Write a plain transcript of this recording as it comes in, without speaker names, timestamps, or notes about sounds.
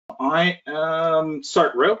I am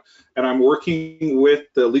Sart Rowe, and I'm working with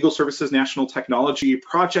the Legal Services National Technology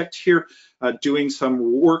Project here, doing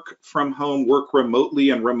some work from home, work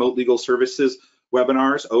remotely, and remote legal services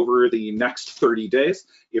webinars over the next 30 days.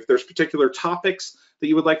 If there's particular topics that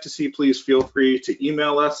you would like to see, please feel free to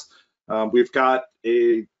email us. We've got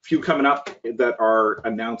a few coming up that are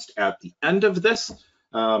announced at the end of this.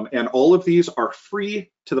 And all of these are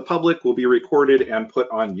free to the public, will be recorded and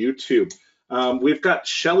put on YouTube. We've got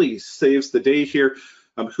Shelly Saves the Day here,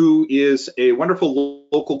 who is a wonderful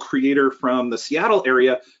local creator from the Seattle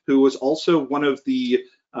area, who was also one of the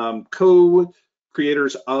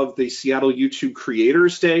co-creators of the Seattle YouTube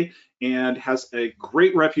Creators Day, and has a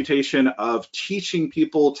great reputation of teaching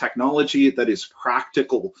people technology that is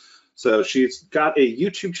practical. So she's got a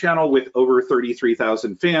YouTube channel with over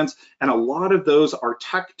 33,000 fans, and a lot of those are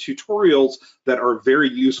tech tutorials that are very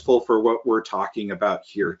useful for what we're talking about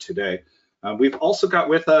here today. We've also got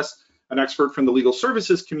with us an expert from the legal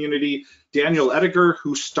services community, Daniel Ediger,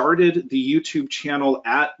 who started the YouTube channel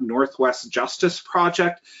at Northwest Justice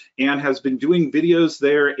Project and has been doing videos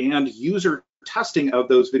there and user testing of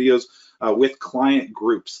those videos with client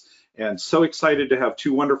groups. And so excited to have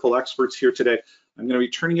two wonderful experts here today. I'm going to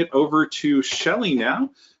be turning it over to Shelly now.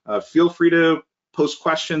 Feel free to post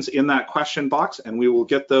questions in that question box, and we will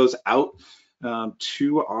get those out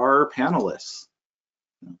to our panelists.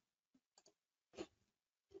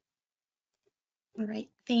 All right,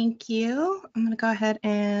 thank you. I'm going to go ahead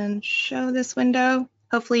and show this window.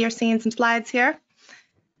 Hopefully you're seeing some slides here.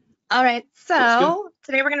 All right, so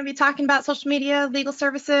today we're going to be talking about social media, legal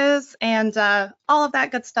services, and all of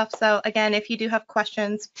that good stuff. So again, if you do have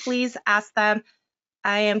questions, please ask them.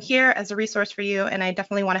 I am here as a resource for you, and I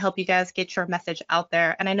definitely want to help you guys get your message out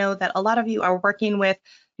there. And I know that a lot of you are working with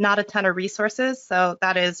not a ton of resources, so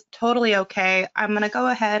that is totally okay. I'm going to go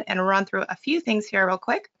ahead and run through a few things here real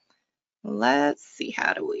quick. Let's see,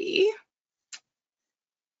 how do we?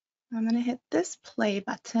 I'm going to hit this play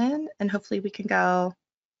button, and hopefully we can go.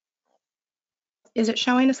 Is it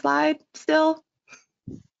showing a slide still?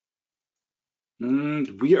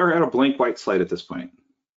 We are at a blank white slide at this point.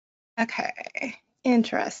 Okay.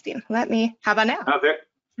 Interesting. How about now? Oh,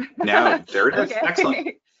 there it is. Okay. Excellent.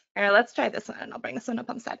 All right, let's try this one, and I'll bring this one up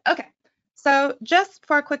on the side. Okay. So just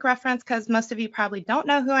for a quick reference, because most of you probably don't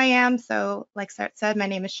know who I am. So like Sart said, my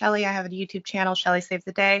name is Shelly. I have a YouTube channel, Shelly Saves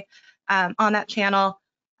the Day. On that channel,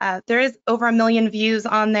 there is over 1 million views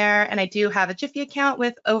on there, and I do have a Jiffy account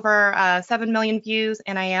with over 7 million views,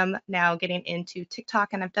 and I am now getting into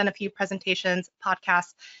TikTok, and I've done a few presentations,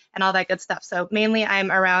 podcasts, and all that good stuff. So mainly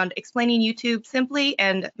I'm around explaining YouTube simply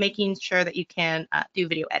and making sure that you can do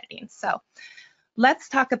video editing. So let's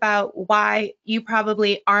talk about why you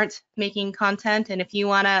probably aren't making content, and if you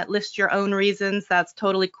want to list your own reasons, that's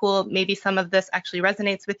totally cool. Maybe some of this actually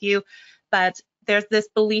resonates with you, but there's this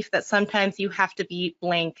belief that sometimes you have to be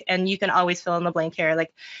blank, and you can always fill in the blank here.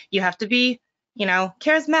 Like you have to be, you know,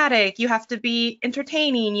 charismatic, you have to be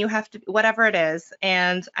entertaining, you have to, whatever it is.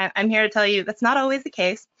 And I'm here to tell you that's not always the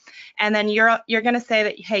case. And then you're going to say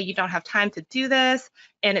that, hey, you don't have time to do this,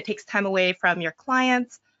 and it takes time away from your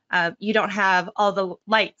clients. You don't have all the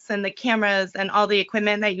lights and the cameras and all the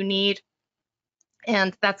equipment that you need.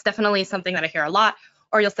 And that's definitely something that I hear a lot.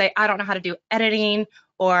 Or you'll say, I don't know how to do editing,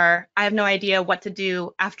 or I have no idea what to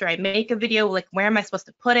do after I make a video, like where am I supposed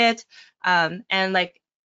to put it? And like,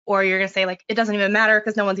 or you're gonna say like, it doesn't even matter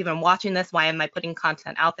because no one's even watching this, why am I putting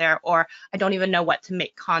content out there? Or I don't even know what to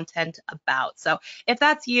make content about. So if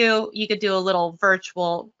that's you, you could do a little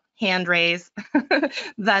virtual hand raise.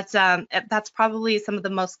 That's probably some of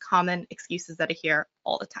the most common excuses that I hear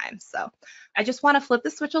all the time. So I just want to flip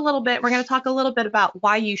the switch a little bit. We're going to talk a little bit about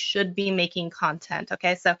why you should be making content.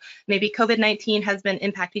 Okay, so maybe COVID-19 has been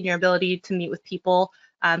impacting your ability to meet with people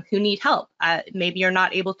who need help. Maybe you're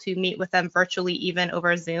not able to meet with them virtually, even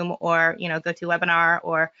over Zoom, or go to a webinar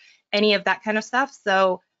or any of that kind of stuff.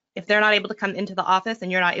 So if they're not able to come into the office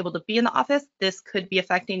and you're not able to be in the office, this could be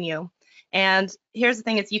affecting you. And here's the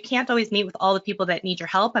thing, is you can't always meet with all the people that need your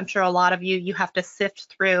help. I'm sure a lot of you have to sift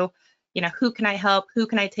through, who can I help? Who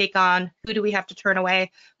can I take on? Who do we have to turn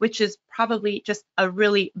away? Which is probably just a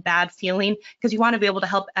really bad feeling, because you want to be able to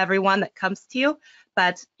help everyone that comes to you,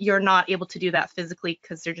 but you're not able to do that physically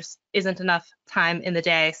because there just isn't enough time in the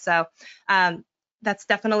day. So that's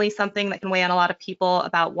definitely something that can weigh on a lot of people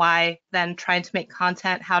about why then trying to make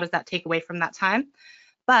content, how does that take away from that time?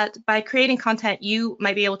 But by creating content, you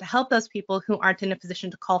might be able to help those people who aren't in a position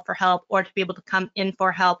to call for help or to be able to come in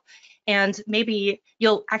for help. And maybe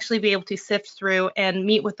you'll actually be able to sift through and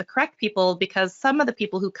meet with the correct people, because some of the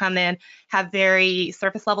people who come in have very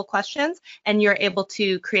surface level questions, and you're able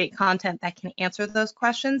to create content that can answer those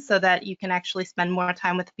questions so that you can actually spend more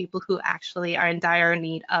time with the people who actually are in dire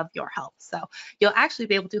need of your help. So you'll actually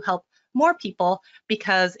be able to help more people,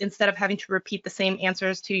 because instead of having to repeat the same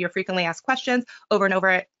answers to your frequently asked questions over and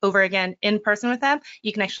over again in person with them,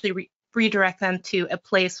 you can actually redirect them to a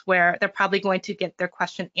place where they're probably going to get their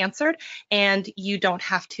question answered, and you don't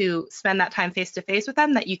have to spend that time face to face with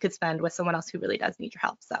them that you could spend with someone else who really does need your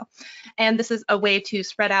help. So, and this is a way to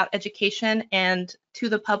spread out education and to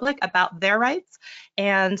the public about their rights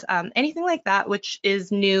and anything like that, which is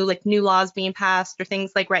new, like new laws being passed, or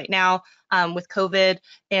things like right now with COVID,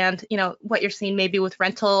 and what you're seeing maybe with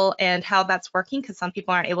rental and how that's working, because some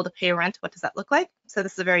people aren't able to pay rent. What does that look like? So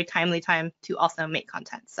this is a very timely time to also make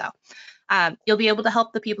content. So you'll be able to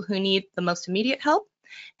help the people who need the most immediate help,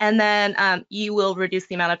 and then you will reduce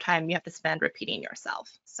the amount of time you have to spend repeating yourself.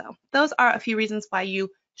 So those are a few reasons why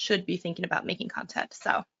you should be thinking about making content.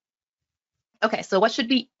 So okay, so what should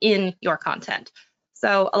be in your content?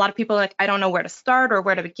 So a lot of people are like, I don't know where to start or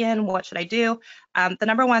where to begin. What should I do? The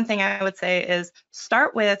number one thing I would say is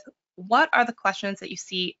start with, what are the questions that you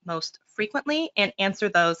see most frequently, and answer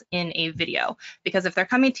those in a video. Because if they're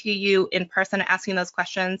coming to you in person and asking those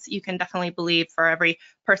questions, you can definitely believe for every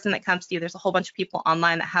person that comes to you, there's a whole bunch of people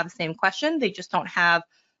online that have the same question. They just don't have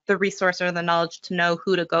the resource or the knowledge to know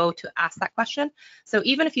who to go to ask that question. So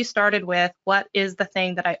even if you started with, what is the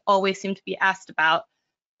thing that I always seem to be asked about,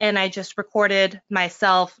 and I just recorded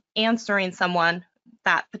myself answering someone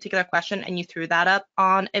that particular question, and you threw that up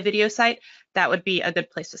on a video site, that would be a good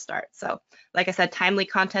place to start. So like I said, timely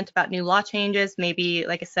content about new law changes, maybe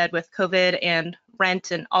like I said with COVID and rent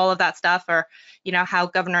and all of that stuff, or how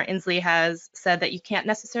Governor Inslee has said that you can't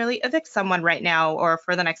necessarily evict someone right now or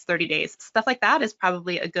for the next 30 days. Stuff like that is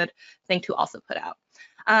probably a good thing to also put out.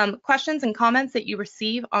 Questions and comments that you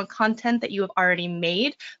receive on content that you have already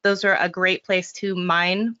made, those are a great place to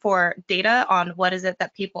mine for data on what is it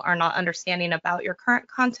that people are not understanding about your current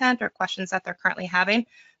content or questions that they're currently having.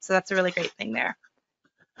 So that's a really great thing there.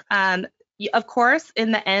 Of course,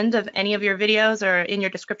 in the end of any of your videos or in your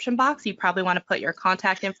description box, you probably want to put your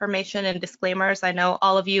contact information and disclaimers. I know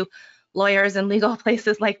all of you lawyers and legal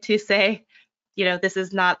places like to say, this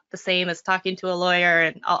is not the same as talking to a lawyer,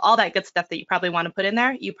 and all that good stuff that you probably want to put in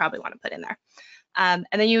there, and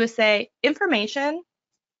then you would say, information,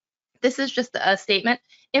 this is just a statement.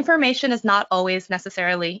 Information is not always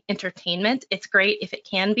necessarily entertainment. It's great if it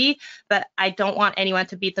can be, but I don't want anyone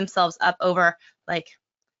to beat themselves up over, like,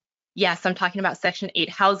 yes, I'm talking about Section 8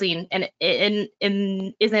 housing, and it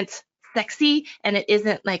isn't sexy and it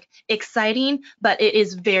isn't like exciting, but it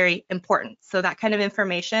is very important. So that kind of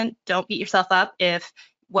information, don't beat yourself up if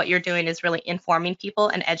what you're doing is really informing people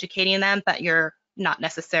and educating them, but you're not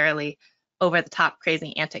necessarily over the top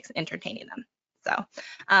crazy antics entertaining them.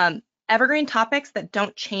 So evergreen topics that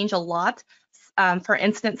don't change a lot. For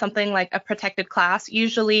instance, something like a protected class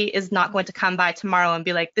usually is not going to come by tomorrow and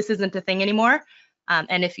be like, this isn't a thing anymore.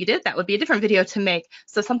 And if you did, that would be a different video to make.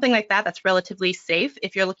 So something like that, that's relatively safe.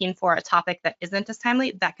 If you're looking for a topic that isn't as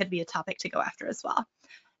timely, that could be a topic to go after as well.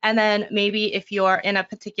 And then maybe if you're in a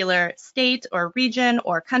particular state or region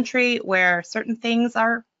or country where certain things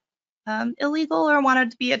are illegal or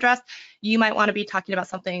wanted to be addressed, you might want to be talking about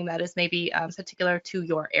something that is maybe particular to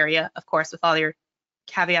your area, of course, with all your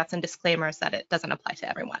caveats and disclaimers that it doesn't apply to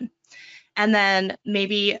everyone. And then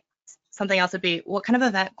maybe something else would be, what kind of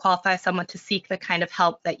event qualifies someone to seek the kind of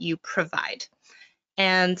help that you provide?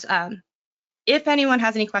 And if anyone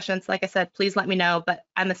has any questions, like I said, please let me know, but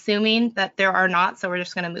I'm assuming that there are not, so we're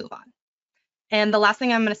just going to move on. And the last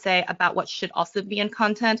thing I'm going to say about what should also be in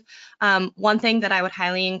content, one thing that I would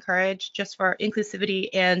highly encourage just for inclusivity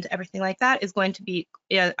and everything like that is going to be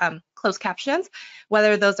closed captions,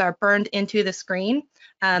 whether those are burned into the screen.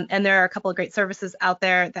 And there are a couple of great services out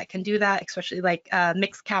there that can do that, especially like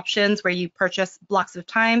mixed captions where you purchase blocks of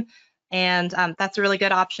time. And that's a really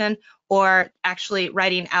good option, or actually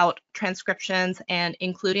writing out transcriptions and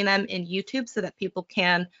including them in YouTube so that people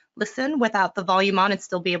can listen without the volume on and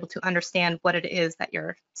still be able to understand what it is that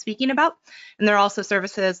you're speaking about. And there are also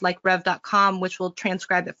services like rev.com, which will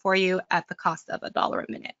transcribe it for you at the cost of $1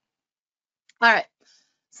 a minute. All right,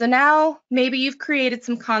 so now maybe you've created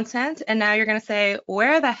some content and now you're gonna say,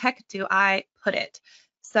 where the heck do I put it?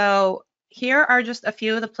 So here are just a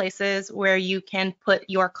few of the places where you can put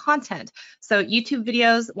your content. So YouTube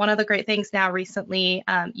videos, one of the great things now recently,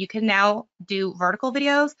 you can now do vertical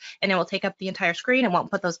videos and it will take up the entire screen and won't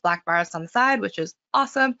put those black bars on the side, which is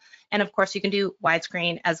awesome. And of course, you can do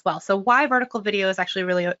widescreen as well. So why vertical video is actually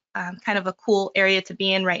really kind of a cool area to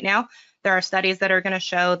be in right now. There are studies that are going to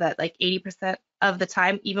show that like 80% of the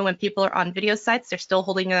time, even when people are on video sites, they're still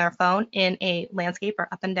holding their phone in a landscape or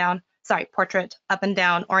portrait up and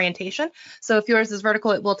down orientation. So if yours is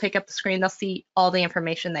vertical, it will take up the screen. They'll see all the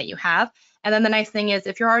information that you have. And then the nice thing is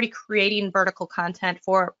if you're already creating vertical content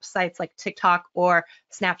for sites like TikTok or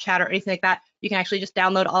Snapchat or anything like that, you can actually just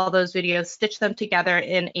download all those videos, stitch them together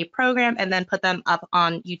in a program, and then put them up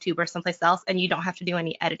on YouTube or someplace else, and you don't have to do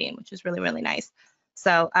any editing, which is really, really nice.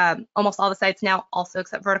 So almost all the sites now also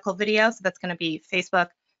accept vertical video. So that's going to be Facebook,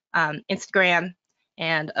 Instagram,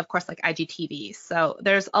 and of course like IGTV. So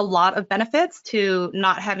there's a lot of benefits to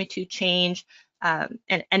not having to change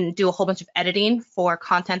and do a whole bunch of editing for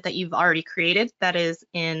content that you've already created that is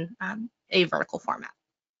in a vertical format.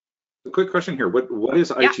 A quick question here. What is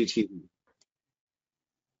IGTV?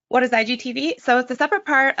 What is IGTV? So it's a separate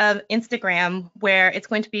part of Instagram where it's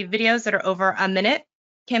going to be videos that are over a minute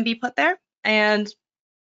can be put there. And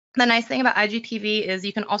the nice thing about IGTV is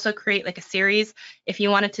you can also create like a series. If you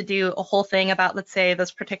wanted to do a whole thing about, let's say,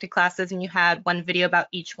 those protected classes and you had one video about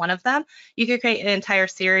each one of them, you could create an entire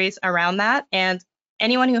series around that. And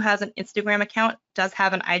anyone who has an Instagram account does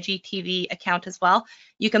have an IGTV account as well.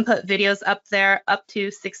 You can put videos up there up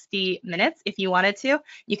to 60 minutes if you wanted to.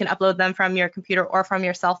 You can upload them from your computer or from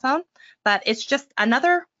your cell phone, but it's just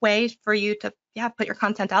another way for you to put your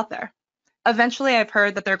content out there. Eventually, I've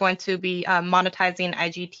heard that they're going to be monetizing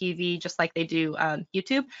IGTV just like they do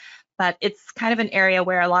YouTube, but it's kind of an area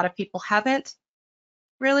where a lot of people haven't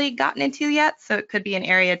really gotten into yet. So it could be an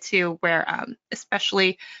area too where,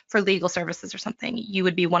 especially for legal services or something, you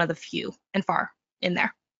would be one of the few and far in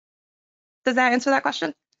there. Does that answer that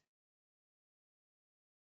question?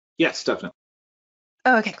 Yes, definitely.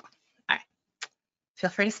 Oh, okay, cool. All right. Feel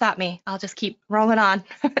free to stop me. I'll just keep rolling on.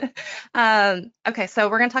 Okay, so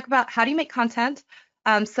we're going to talk about how do you make content.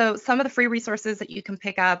 So some of the free resources that you can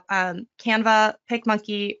pick up, Canva,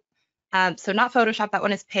 PicMonkey, so not Photoshop, that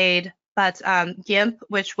one is paid, but GIMP,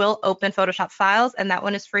 which will open Photoshop files, and that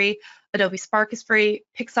one is free. Adobe Spark is free.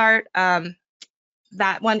 PixArt,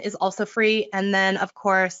 that one is also free. And then, of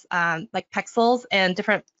course, like Pexels and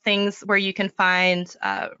different things where you can find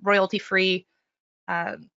royalty-free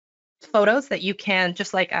photos that you can,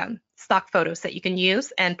 just like stock photos that you can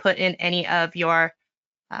use and put in any of your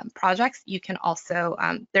projects. You can also,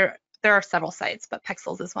 there are several sites, but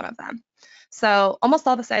Pexels is one of them. So almost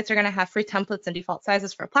all the sites are going to have free templates and default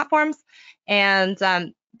sizes for platforms. And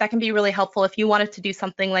that can be really helpful if you wanted to do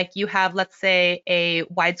something like you have, let's say, a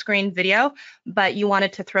widescreen video, but you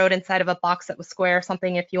wanted to throw it inside of a box that was square or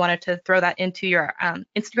something. If you wanted to throw that into your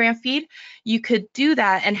Instagram feed, you could do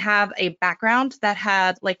that and have a background that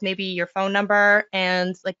had like maybe your phone number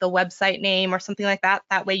and like the website name or something like that.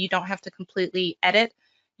 That way you don't have to completely edit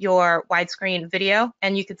your widescreen video,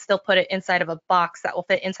 and you could still put it inside of a box that will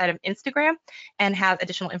fit inside of Instagram and have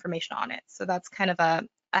additional information on it. So that's kind of a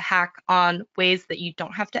hack on ways that you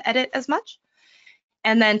don't have to edit as much.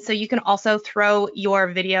 And then so you can also throw your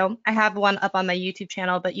video. I have one up on my YouTube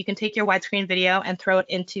channel, but you can take your widescreen video and throw it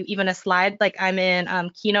into even a slide. Like I'm in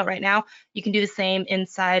Keynote right now. You can do the same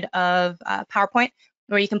inside of PowerPoint,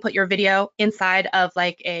 where you can put your video inside of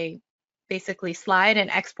like a basically slide and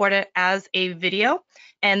export it as a video.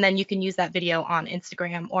 And then you can use that video on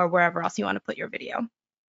Instagram or wherever else you want to put your video.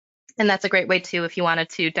 And that's a great way too if you wanted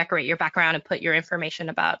to decorate your background and put your information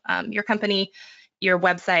about your company, your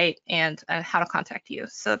website, and how to contact you.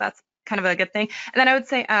 So that's kind of a good thing. And then I would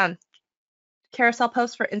say carousel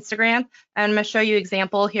posts for Instagram. I'm going to show you an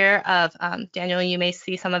example here of, Daniel, you may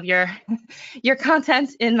see some of your your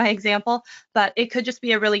content in my example, but it could just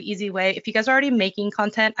be a really easy way. If you guys are already making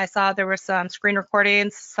content, I saw there were some screen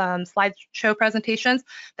recordings, some slideshow presentations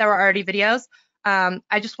that were already videos.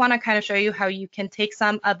 I just want to kind of show you how you can take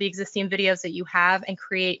some of the existing videos that you have and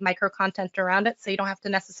create micro content around it. So you don't have to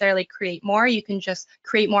necessarily create more. You can just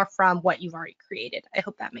create more from what you've already created. I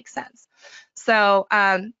hope that makes sense. So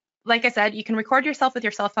like I said, you can record yourself with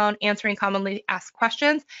your cell phone answering commonly asked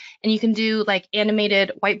questions, and you can do like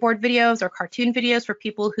animated whiteboard videos or cartoon videos for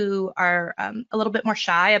people who are a little bit more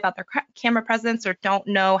shy about their camera presence or don't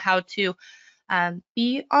know how to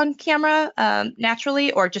be on camera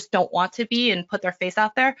naturally, or just don't want to be and put their face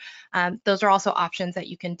out there. Those are also options that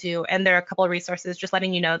you can do. And there are a couple of resources just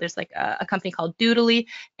letting you know. There's like a company called Doodly,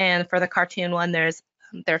 and for the cartoon one, there's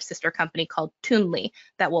their sister company called Toonly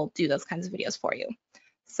that will do those kinds of videos for you.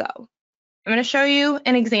 So I'm going to show you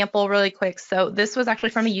an example really quick. So this was actually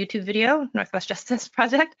from a YouTube video, Northwest Justice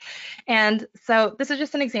Project. And so this is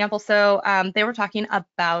just an example. So they were talking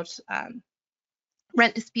about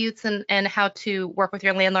rent disputes and how to work with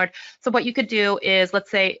your landlord. So what you could do is, let's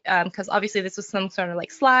say, because obviously this was some sort of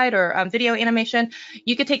like slide or video animation,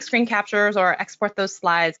 you could take screen captures or export those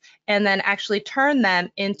slides and then actually turn them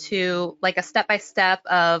into like a step-by-step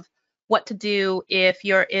of what to do if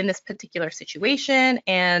you're in this particular situation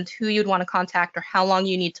and who you'd want to contact or how long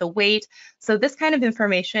you need to wait. So this kind of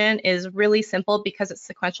information is really simple because it's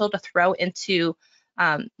sequential to throw into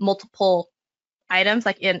multiple items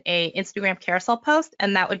like in a Instagram carousel post,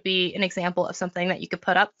 and that would be an example of something that you could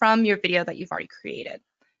put up from your video that you've already created.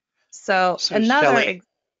 So So Shelly,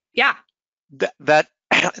 yeah. that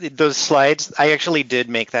those slides, I actually did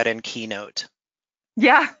make that in Keynote.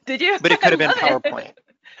 Yeah, did you? But it could have been PowerPoint.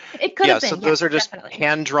 It could have been. So those are just definitely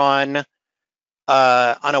hand-drawn on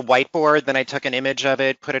a whiteboard. Then I took an image of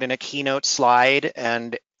it, put it in a Keynote slide,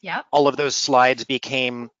 and all of those slides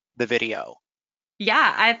became the video.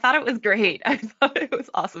 Yeah, I thought it was great. I thought it was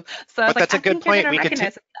awesome. So but that's a good point. We could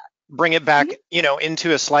bring it back,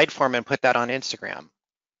 into a slide form and put that on Instagram.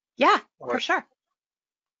 Yeah, for sure.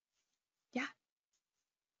 Yeah.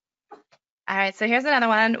 All right, so here's another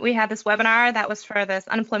one. We had this webinar that was for this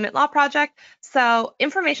unemployment law project. So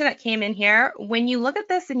information that came in here, when you look at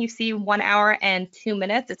this and you see 1 hour and 2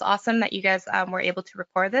 minutes, it's awesome that you guys were able to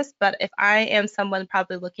record this. But if I am someone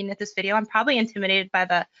probably looking at this video, I'm probably intimidated by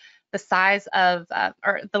the size of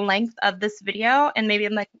or the length of this video, and maybe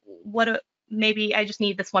I'm like, maybe I just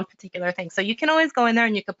need this one particular thing. So you can always go in there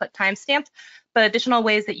and you could put timestamps, but additional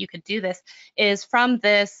ways that you could do this is from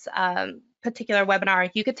this particular webinar,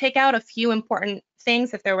 you could take out a few important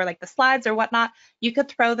things. If there were like the slides or whatnot, you could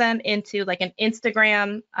throw them into like an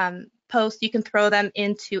Instagram post. You can throw them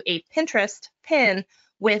into a Pinterest pin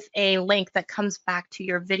with a link that comes back to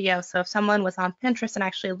your video. So if someone was on Pinterest and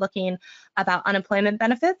actually looking about unemployment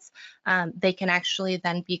benefits, they can actually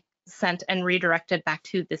then be sent and redirected back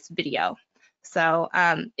to this video. So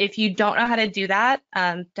if you don't know how to do that,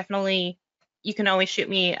 definitely you can always shoot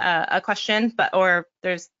me a question, or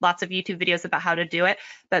there's lots of YouTube videos about how to do it.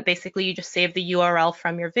 But basically you just save the URL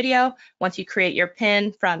from your video. Once you create your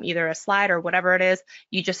pin from either a slide or whatever it is,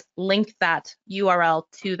 you just link that URL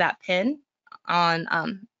to that pin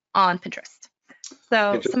on Pinterest.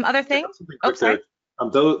 So some other things. Oh, sorry.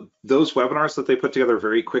 Those webinars that they put together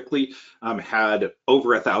very quickly had over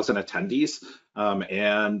 1,000 attendees,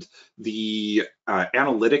 and the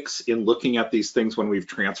analytics in looking at these things when we've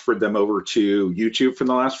transferred them over to YouTube for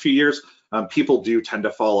the last few years, people do tend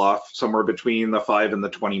to fall off somewhere between the 5 and the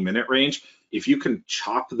 20-minute range. If you can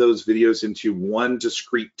chop those videos into one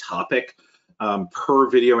discrete topic per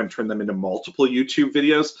video and turn them into multiple YouTube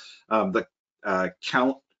videos, the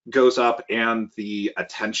count goes up and the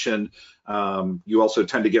attention, you also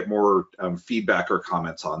tend to get more feedback or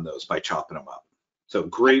comments on those by chopping them up. So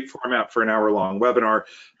great format for an hour-long webinar,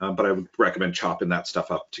 but I would recommend chopping that stuff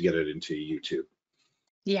up to get it into YouTube.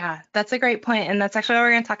 Yeah, that's a great point, and that's actually what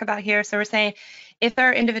we're going to talk about here. So we're saying if there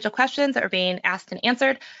are individual questions that are being asked and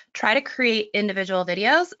answered, try to create individual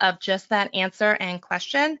videos of just that answer and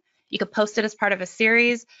question. You could post it as part of a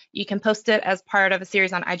series. You can post it as part of a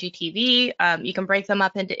series on IGTV. You can break them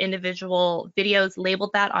up into individual videos,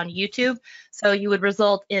 labeled that on YouTube. So you would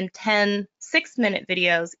result in 10 6-minute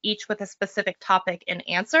videos, each with a specific topic and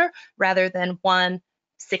answer, rather than one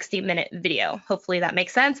 60-minute video. Hopefully that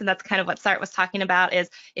makes sense. And that's kind of what Sart was talking about, is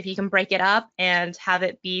if you can break it up and have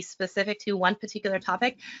it be specific to one particular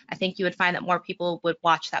topic, I think you would find that more people would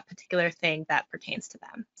watch that particular thing that pertains to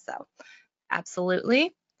them. So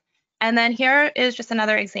absolutely. And then here is just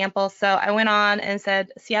another example. So I went on and said,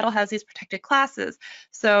 Seattle has these protected classes.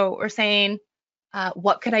 So we're saying,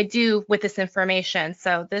 what could I do with this information?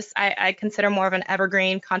 So this I consider more of an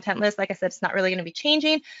evergreen content list. Like I said, it's not really going to be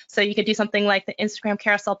changing. So you could do something like the Instagram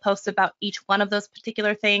carousel post about each one of those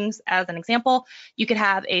particular things as an example. You could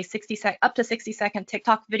have a up to 60-second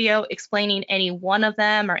TikTok video explaining any one of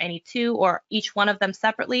them or any two or each one of them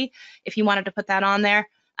separately if you wanted to put that on there.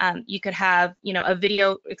 You could have, a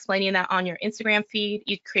video explaining that on your Instagram feed.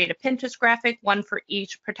 You create a Pinterest graphic, one for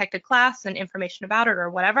each protected class and information about it or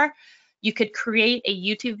whatever. You could create a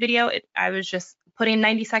YouTube video. I was just putting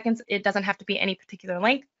 90 seconds. It doesn't have to be any particular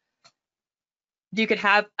length. You could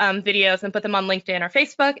have videos and put them on LinkedIn or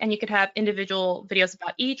Facebook, and you could have individual videos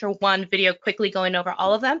about each, or one video quickly going over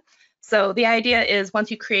all of them. So the idea is once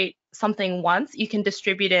you create something once, you can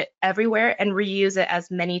distribute it everywhere and reuse it as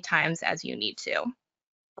many times as you need to.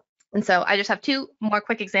 And so I just have 2 more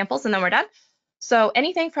quick examples and then we're done. So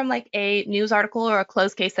anything from like a news article or a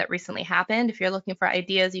closed case that recently happened, if you're looking for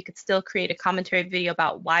ideas, you could still create a commentary video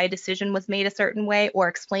about why a decision was made a certain way or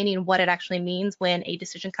explaining what it actually means when a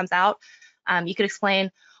decision comes out. You could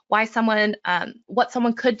explain why someone, what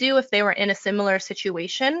someone could do if they were in a similar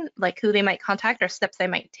situation, like who they might contact or steps they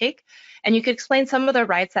might take. And you could explain some of the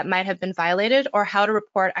rights that might have been violated or how to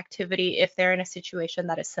report activity if they're in a situation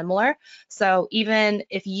that is similar. So even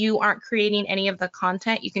if you aren't creating any of the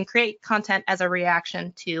content, you can create content as a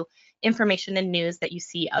reaction to information and news that you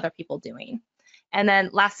see other people doing. And then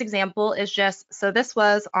last example is just, so this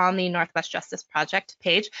was on the Northwest Justice Project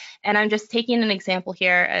page, and I'm just taking an example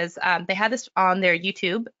here as they had this on their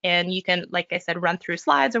YouTube, and you can, like I said, run through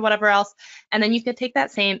slides or whatever else, and then you could take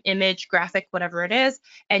that same image, graphic, whatever it is,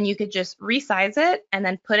 and you could just resize it and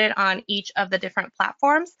then put it on each of the different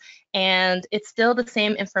platforms, and it's still the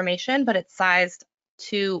same information, but it's sized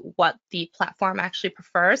to what the platform actually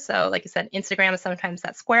prefers. So like I said, Instagram is sometimes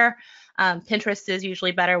that square. Pinterest is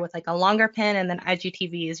usually better with like a longer pin, and then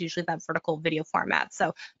IGTV is usually that vertical video format.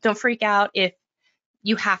 So don't freak out if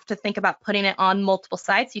you have to think about putting it on multiple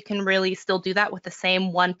sites. You can really still do that with the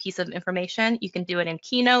same one piece of information. You can do it in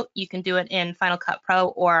Keynote, you can do it in Final Cut Pro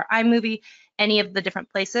or iMovie, any of the different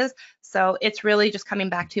places. So it's really just coming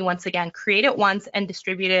back to, once again, create it once and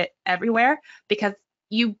distribute it everywhere, because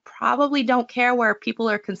you probably don't care where people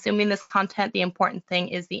are consuming this content. The important thing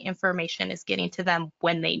is the information is getting to them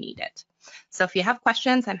when they need it. So if you have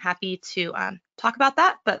questions, I'm happy to talk about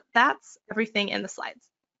that, but that's everything in the slides.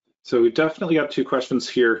 So we definitely got two questions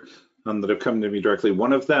here that have come to me directly.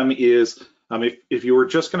 One of them is, if you were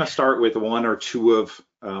just going to start with one or two of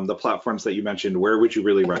the platforms that you mentioned, where would you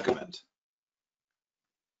really recommend?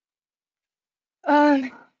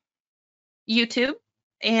 YouTube,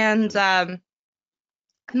 and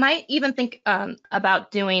might even think about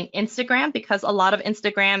doing Instagram, because a lot of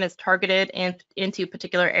Instagram is targeted into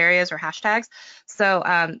particular areas or hashtags. So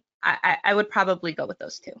I would probably go with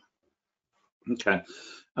those two. Okay.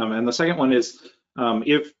 And the second one is,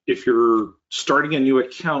 if you're starting a new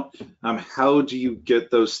account, how do you get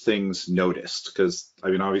those things noticed? Because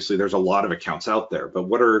I mean, obviously there's a lot of accounts out there, but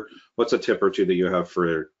what's a tip or two that you have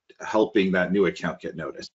for helping that new account get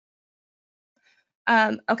noticed?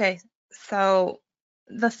 Okay, so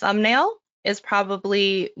the thumbnail is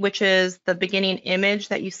probably, which is the beginning image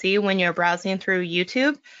that you see when you're browsing through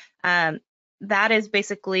YouTube. That is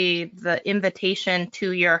basically the invitation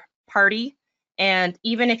to your party. And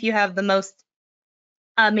even if you have the most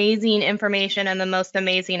amazing information and the most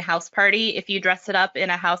amazing house party, if you dress it up in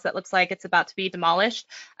a house that looks like it's about to be demolished,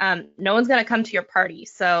 no one's going to come to your party.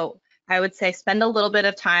 So I would say spend a little bit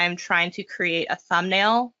of time trying to create a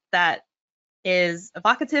thumbnail that is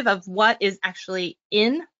evocative of what is actually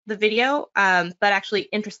in the video, but actually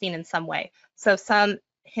interesting in some way. So some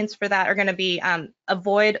hints for that are going to be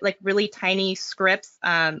avoid like really tiny scripts,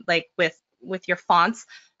 like with your fonts.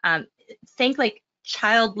 Think like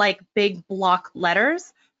childlike big block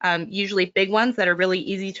letters, usually big ones that are really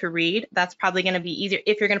easy to read. That's probably going to be easier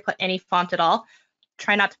if you're going to put any font at all.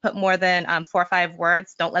 Try not to put more than 4 or 5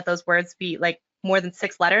 words. Don't let those words be like more than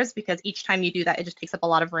 6 letters, because each time you do that, it just takes up a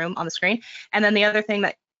lot of room on the screen. And then the other thing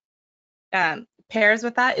that pairs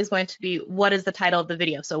with that is going to be, what is the title of the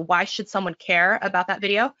video? So why should someone care about that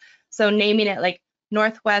video? So naming it like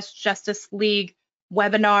Northwest Justice League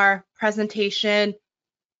webinar presentation,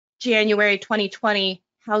 January 2020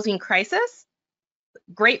 housing crisis.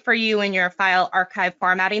 Great for you in your file archive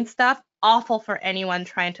formatting stuff. Awful for anyone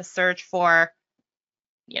trying to search for,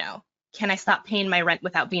 can I stop paying my rent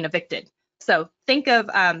without being evicted? So think of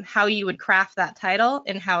how you would craft that title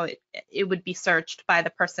and how it would be searched by the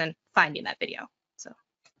person finding that video. So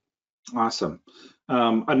awesome.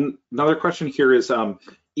 Another question here is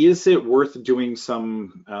it worth doing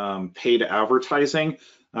some paid advertising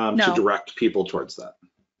to direct people towards that?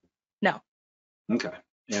 No. Okay.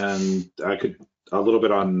 And I could a little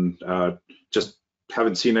bit on just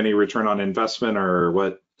haven't seen any return on investment or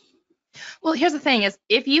what? Well, here's the thing is,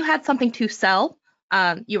 if you had something to sell,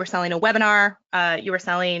 you were selling a webinar, you were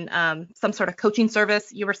selling some sort of coaching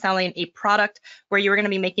service, you were selling a product where you were going to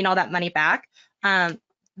be making all that money back,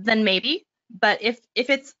 then maybe. But if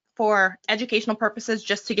it's for educational purposes,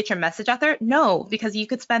 just to get your message out there, no, because you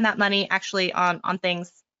could spend that money actually on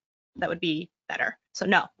things that would be better. So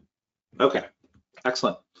no. Okay,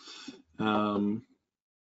 excellent.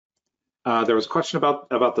 There was a question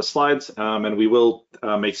about the slides, and we will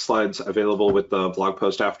make slides available with the blog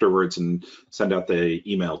post afterwards and send out the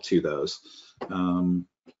email to those. One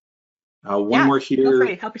more here. Feel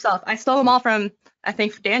free, help yourself. I stole them all from, I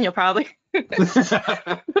think, Daniel probably.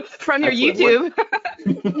 From your YouTube,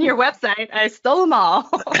 your website. I stole them all.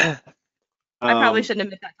 I probably shouldn't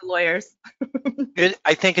admit that to lawyers.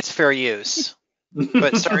 I think it's fair use.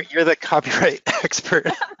 But sorry, you're the copyright expert.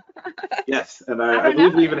 Yes, and I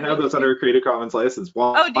believe we even have those under a Creative Commons license.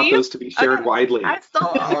 Want do you? those to be shared widely. I stole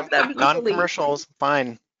all of them. Non-commercials,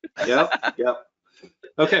 fine. Yep.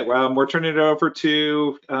 Okay, well, we're turning it over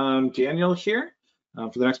to Daniel here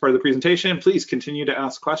for the next part of the presentation. Please continue to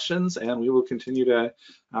ask questions, and we will continue to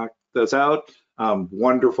knock those out.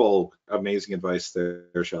 Wonderful, amazing advice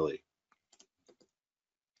there, Shelly.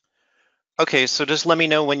 Okay, so just let me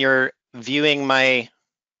know when you're viewing my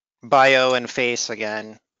bio and face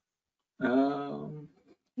again.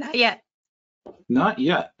 Not yet. Not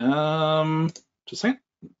yet. Just a second.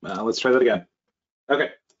 Let's try that again. Okay.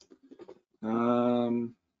 Okay,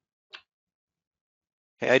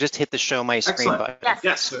 I just hit the show my screen button.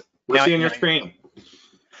 Yes. We're seeing your screen.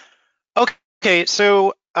 Okay,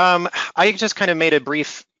 so I just kind of made a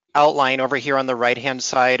brief outline over here on the right-hand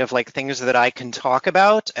side of like things that I can talk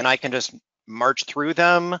about, and I can just march through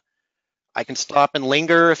them. I can stop and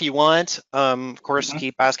linger if you want. Of course,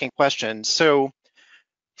 keep asking questions. So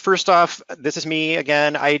first off, this is me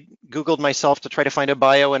again. I Googled myself to try to find a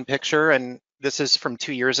bio and picture, and this is from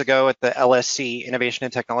 2 years ago at the LSC Innovation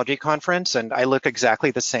and Technology Conference, and I look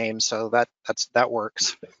exactly the same, so that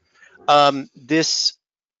works. This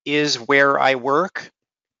is where I work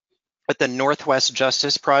at the Northwest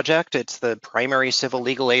Justice Project. It's the primary civil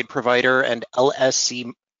legal aid provider and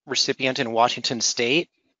LSC recipient in Washington State,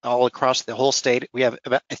 all across the whole state. We have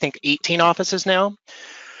about, I think, 18 offices now,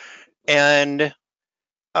 and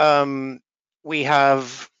we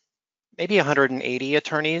have maybe 180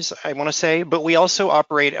 attorneys, I want to say, but we also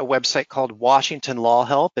operate a website called Washington Law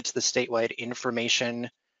Help. It's the statewide information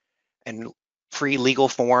and free legal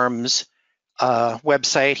forms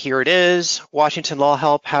website. Here it is. Washington Law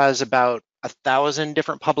Help has about 1,000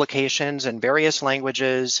 different publications in various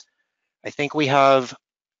languages. I think we have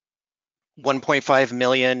 1.5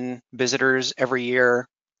 million visitors every year,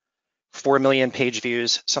 4 million page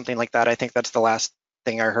views, something like that. I think that's the last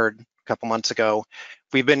thing I heard a couple months ago.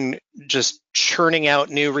 We've been just churning out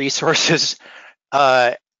new resources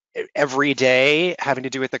every day having to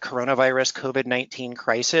do with the coronavirus COVID-19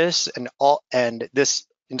 crisis, and this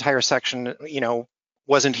entire section,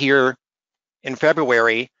 wasn't here in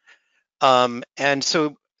February. And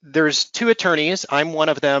so there's 2 attorneys. I'm one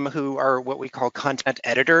of them, who are what we call content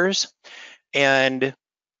editors, and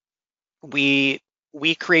we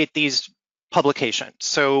create these publications.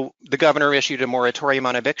 So the governor issued a moratorium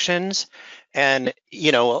on evictions, and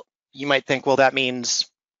you might think, well, that means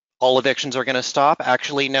all evictions are going to stop.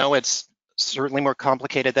 Actually, no, it's certainly more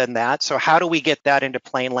complicated than that. So how do we get that into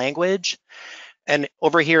plain language? And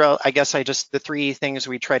over here, I guess the 3 things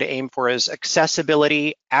we try to aim for is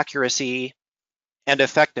accessibility, accuracy, and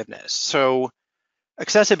effectiveness. So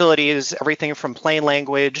accessibility is everything from plain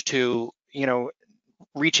language to,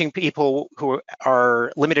 reaching people who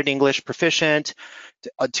are limited English proficient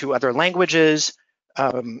to other languages,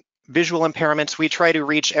 visual impairments. We try to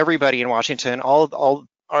reach everybody in Washington, all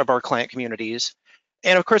of our client communities.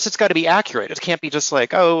 And of course, it's got to be accurate. It can't be just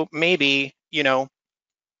like, oh, maybe,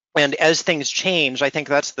 And as things change, I think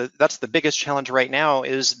that's the biggest challenge right now,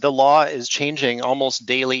 is the law is changing almost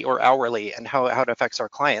daily or hourly, and how it affects our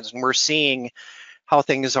clients. And we're seeing how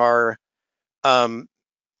things are.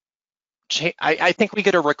 I think we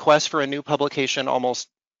get a request for a new publication almost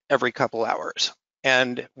every couple hours,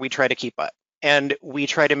 and we try to keep up. And we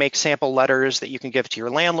try to make sample letters that you can give to your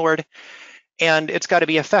landlord, and it's got to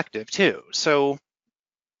be effective too. So,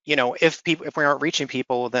 if we aren't reaching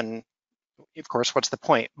people, then of course, what's the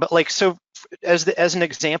point? But as an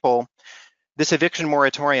example, this eviction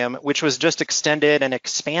moratorium, which was just extended and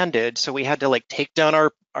expanded, so we had to take down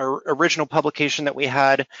our original publication that we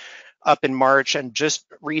had up in March and just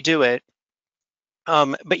redo it.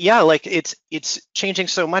 But yeah, it's changing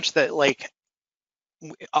so much that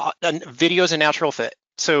video is a natural fit.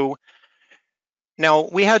 So now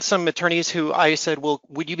we had some attorneys who I said, well,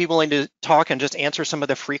 would you be willing to talk and just answer some of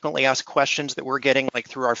the frequently asked questions that we're getting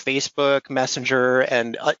through our Facebook Messenger,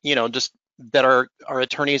 and just that our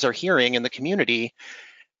attorneys are hearing in the community.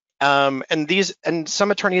 And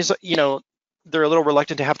some attorneys, they're a little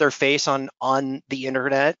reluctant to have their face on the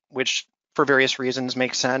internet, which for various reasons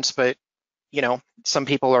makes sense, but some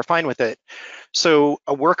people are fine with it. So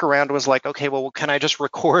a workaround was okay, well, can I just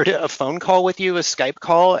record a phone call with you, a Skype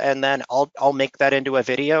call, and then I'll make that into a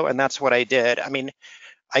video? And that's what I did. I mean,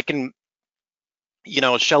 I can,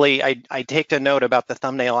 Shelly, I take a note about the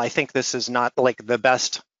thumbnail. I think this is not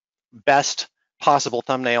the best possible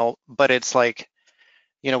thumbnail, but it's we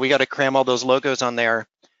got to cram all those logos on there.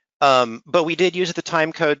 But we did use the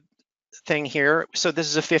time code thing here. So this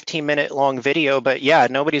is a 15-minute long video, but yeah,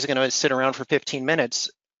 nobody's going to sit around for 15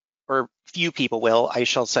 minutes, or few people will, I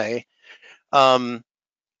shall say.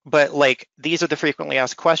 But like, these are the frequently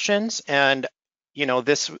asked questions, and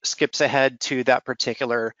this skips ahead to that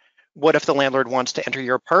particular, what if the landlord wants to enter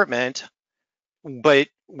your apartment, but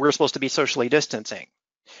we're supposed to be socially distancing?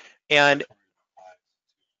 And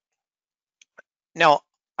now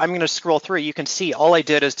I'm going to scroll through. You can see all I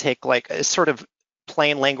did is take like a sort of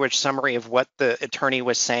plain language summary of what the attorney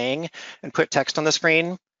was saying and put text on the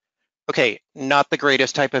screen. Okay, not the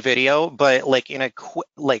greatest type of video, but like in a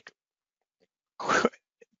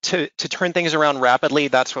to turn things around rapidly,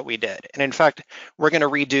 that's what we did. And in fact, we're going to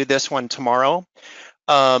redo this one tomorrow.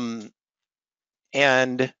 And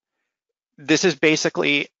this is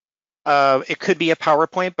basically, it could be a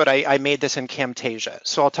PowerPoint, but I made this in Camtasia.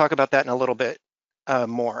 So I'll talk about that in a little bit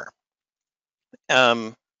more.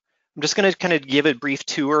 I'm just going to kind of give a brief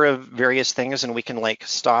tour of various things, and we can like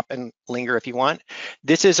stop and linger if you want.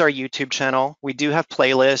 This is our YouTube channel. We do have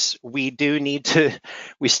playlists. We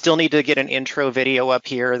still need to get an intro video up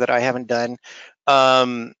here that I haven't done.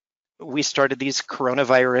 We started these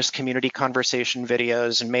coronavirus community conversation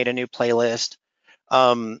videos and made a new playlist.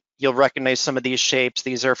 You'll recognize some of these shapes.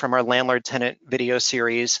 These are from our landlord tenant video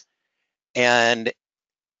series. And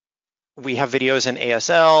we have videos in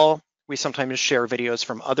ASL. We sometimes share videos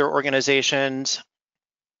from other organizations.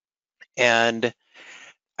 And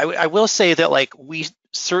I will say that like, we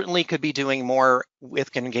certainly could be doing more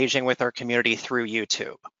with engaging with our community through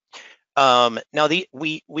YouTube. Now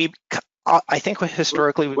I think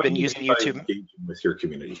historically we've been using YouTube. Engaging with your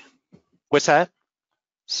community. What's that?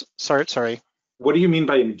 Sorry. What do you mean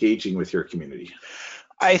by engaging with your community?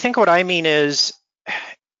 I think what I mean is,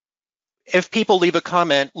 if people leave a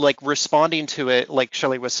comment, like responding to it, like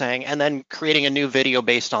Shelly was saying, and then creating a new video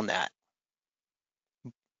based on that.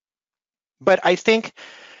 But I think,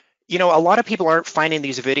 a lot of people aren't finding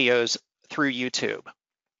these videos through YouTube.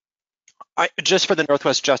 Just for the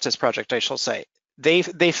Northwest Justice Project, I shall say,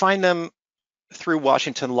 they find them through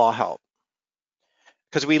Washington Law Help,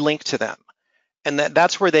 because we link to them. And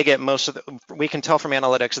that's where they get most of we can tell from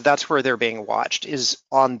analytics, that's where they're being watched, is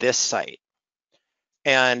on this site.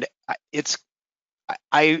 And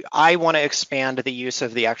I want to expand the use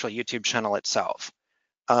of the actual YouTube channel itself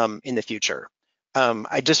in the future.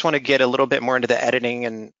 I just want to get a little bit more into the editing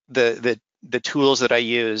and the tools that I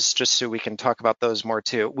use, just so we can talk about those more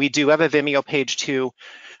too. We do have a Vimeo page too.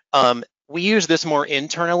 We use this more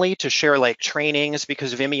internally to share like trainings,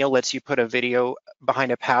 because Vimeo lets you put a video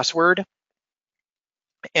behind a password.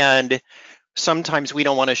 And sometimes we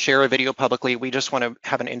don't want to share a video publicly. We just want to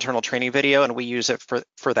have an internal training video, and we use it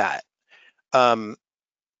for that. Now,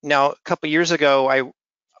 a couple of years ago,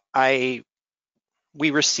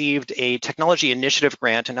 we received a technology initiative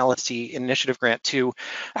grant, an LSC initiative grant, to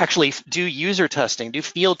actually do user testing, do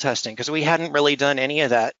field testing, because we hadn't really done any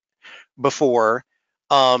of that before.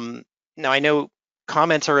 Now, I know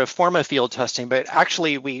comments are a form of field testing, but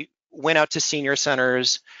actually we went out to senior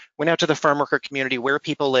centers, went out to the farm worker community where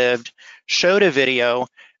people lived, showed a video,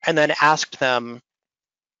 and then asked them,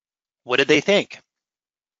 what did they think?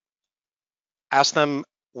 Ask them,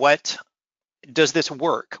 does this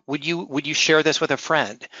work? Would you share this with a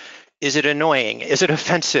friend? Is it annoying? Is it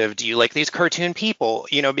offensive? Do you like these cartoon people?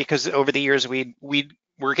 Because over the years we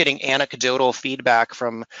were getting anecdotal feedback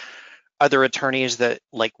from other attorneys that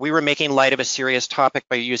like we were making light of a serious topic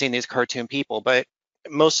by using these cartoon people, but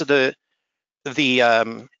most of the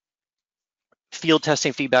field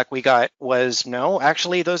testing feedback we got was, no,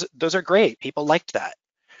 actually those are great. People liked that.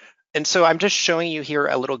 And so I'm just showing you here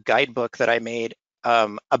a little guidebook that I made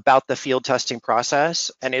about the field testing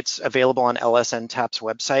process, and it's available on LSNTAP's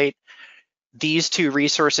website. These two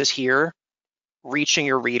resources here, Reaching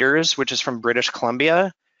Your Readers, which is from British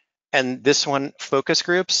Columbia, and this one, Focus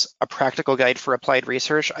Groups, a practical guide for applied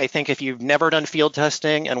research. I think if you've never done field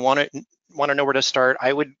testing and want to know where to start,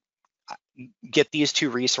 I would get these two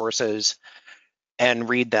resources and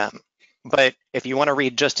read them. But if you want to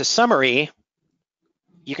read just a summary,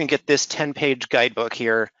 you can get this 10-page guidebook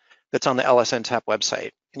here that's on the LSNTAP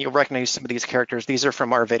website. And you'll recognize some of these characters. These are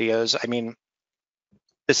from our videos. I mean,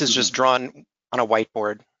 this is just drawn on a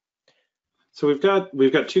whiteboard. So we've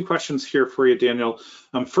got two questions here for you, Daniel.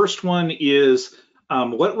 First one is,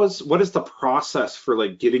 what is the process for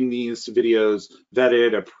like getting these videos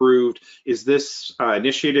vetted, approved? Is this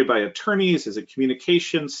initiated by attorneys? Is it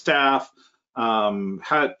communication staff?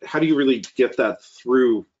 How do you really get that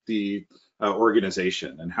through the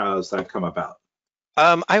organization, and how does that come about?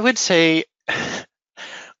 I would say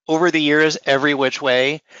over the years, every which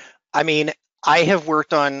way. I mean, I have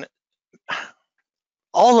worked on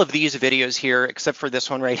all of these videos here, except for this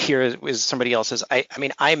one right here, is somebody else's. I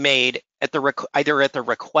mean, I made at the either at the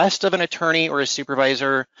request of an attorney or a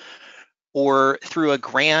supervisor, or through a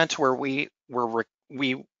grant where we were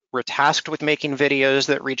tasked with making videos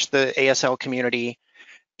that reached the ASL community.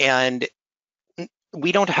 And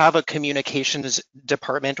we don't have a communications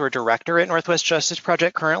department or director at Northwest Justice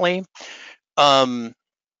Project currently.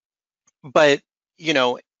 But, you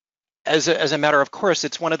know, as a matter of course,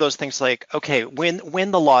 it's one of those things like, okay,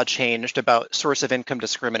 when the law changed about source of income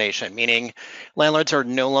discrimination, meaning landlords are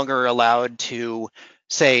no longer allowed to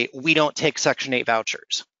say, we don't take Section 8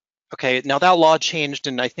 vouchers. Okay, now that law changed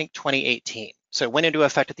in, I think, 2018. So it went into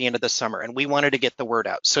effect at the end of the summer, and we wanted to get the word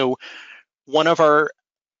out. So one of our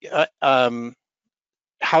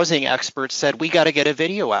housing experts said, we got to get a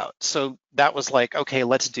video out. So that was like, okay,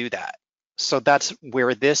 let's do that. So that's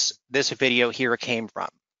where this video here came from.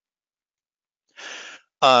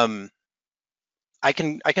 I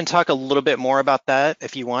can talk a little bit more about that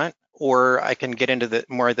if you want, or I can get into the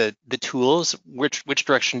more of the tools. Which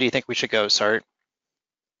direction do you think we should go, Sart?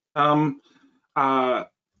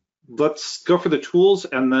 Let's go for the tools,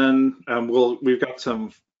 and then we've got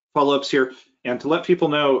some follow-ups here. And to let people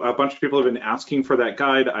know, a bunch of people have been asking for that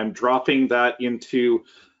guide. I'm dropping that into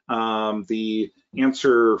the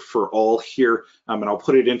answer for all here, and I'll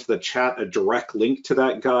put it into the chat, a direct link to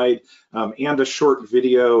that guide, and a short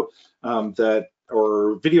video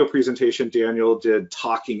video presentation Daniel did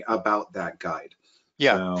talking about that guide.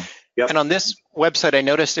 Yeah. So, yep. And on this website, I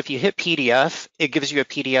noticed if you hit PDF, it gives you a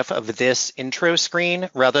PDF of this intro screen.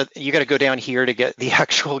 Rather, you got to go down here to get the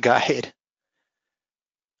actual guide.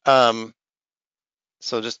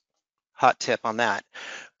 So just hot tip on that.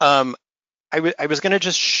 I was going to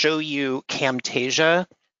just show you Camtasia.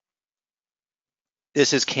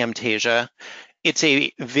 This is Camtasia. It's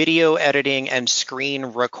a video editing and screen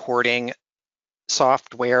recording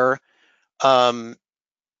software.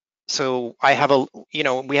 So I have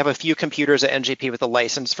we have a few computers at NJP with a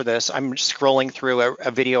license for this. I'm scrolling through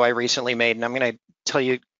a video I recently made, and I'm going to tell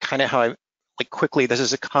you kind of how quickly, this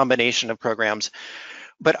is a combination of programs.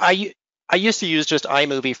 But I used to use just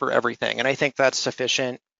iMovie for everything, and I think that's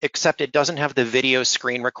sufficient, except it doesn't have the video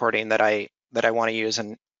screen recording that I want to use,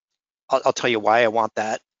 and I'll tell you why I want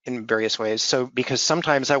that in various ways. So because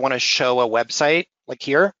sometimes I want to show a website like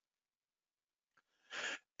here,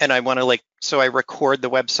 and I want to so I record the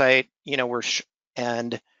website,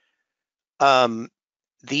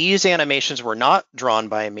 these animations were not drawn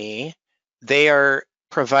by me. They are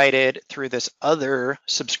provided through this other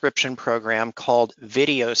subscription program called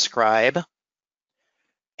Video Scribe.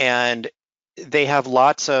 And they have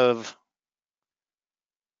lots of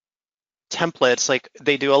templates,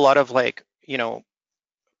 they do a lot of faux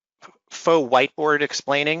whiteboard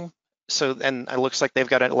explaining. So, and it looks like they've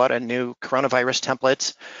got a lot of new coronavirus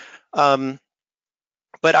templates. But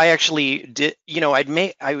I actually did,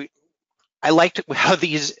 I liked how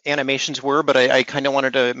these animations were, but I kind of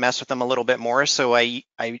wanted to mess with them a little bit more. So I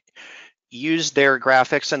used their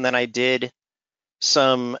graphics, and then I did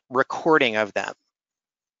some recording of them.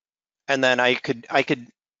 And then I could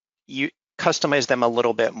customize them a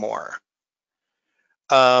little bit more.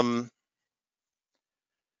 Now,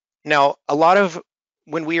 a lot of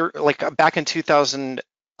when we were back in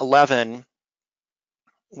 2011,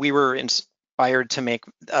 we were inspired to make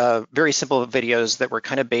very simple videos that were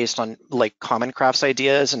kind of based on Common Crafts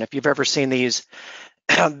ideas. And if you've ever seen these,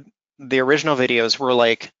 the original videos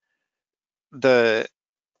were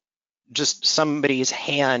just somebody's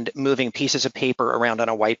hand moving pieces of paper around on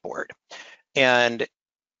a whiteboard. And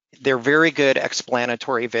they're very good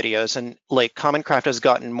explanatory videos. And Common Craft has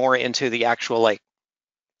gotten more into the actual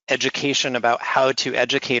education about how to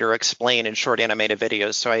educate or explain in short animated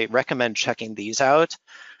videos. So I recommend checking these out.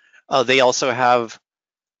 They also have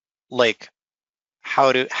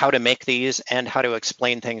how to make these and how to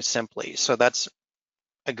explain things simply. So that's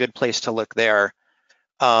a good place to look there.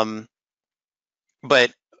 But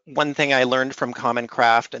one thing I learned from Common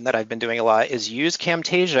Craft, and that I've been doing a lot, is use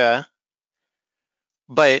Camtasia,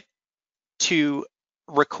 but to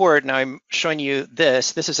record. Now I'm showing you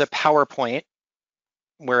this. This is a PowerPoint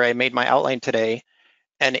where I made my outline today,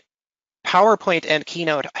 and PowerPoint and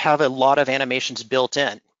Keynote have a lot of animations built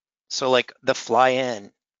in. So the fly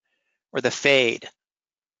in or the fade.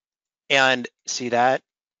 And see that?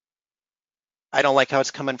 I don't like how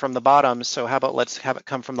it's coming from the bottom, so how about let's have it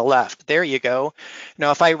come from the left. There you go.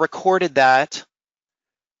 Now, if I recorded that,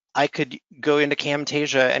 I could go into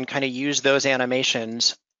Camtasia and kind of use those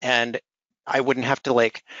animations, and I wouldn't have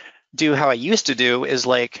to do how I used to do, is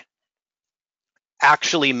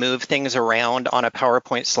actually move things around on a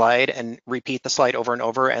PowerPoint slide and repeat the slide over and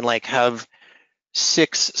over, and have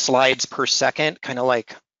 6 slides per second, kind of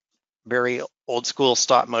like very old school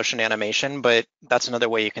stop motion animation, but that's another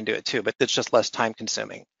way you can do it too, but it's just less time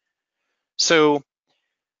consuming. So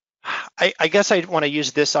I guess I want to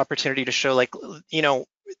use this opportunity to show, like, you know,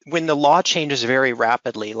 when the law changes very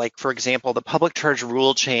rapidly, like for example, the public charge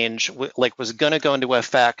rule change was going to go into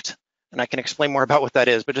effect, and I can explain more about what that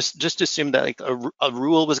is, but just assume that like a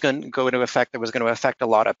rule was going to go into effect that was going to affect a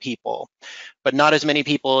lot of people, but not as many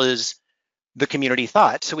people as the community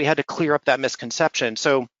thought. So we had to clear up that misconception.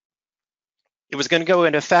 So it was going to go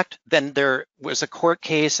into effect, then there was a court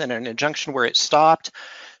case and an injunction where it stopped.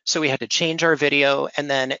 So we had to change our video, and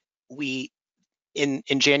then in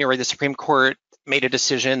January, the Supreme Court made a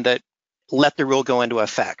decision that let the rule go into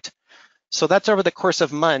effect. So that's over the course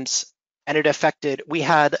of months, and it affected, we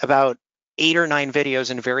had about 8 or 9 videos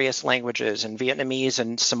in various languages, in Vietnamese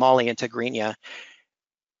and Somali and Tigrinya.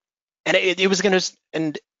 And it was going to,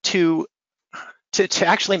 and to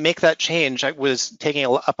actually make that change, I was taking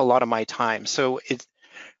up a lot of my time. So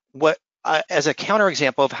as a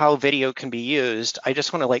counterexample of how video can be used, I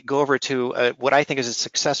just want to like go over to what I think is a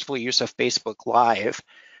successful use of Facebook Live,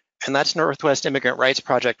 and that's Northwest Immigrant Rights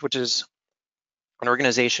Project, which is an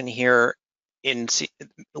organization here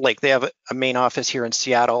they have a main office here in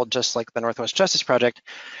Seattle, just like the Northwest Justice Project.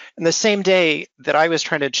 And the same day that I was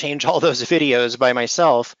trying to change all those videos by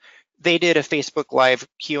myself, they did a Facebook Live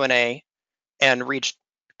Q&A and reached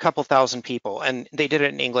couple thousand people, and they did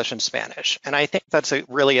it in English and Spanish. And I think that's a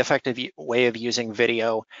really effective way of using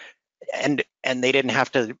video, and they didn't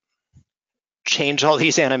have to change all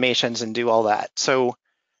these animations and do all that. So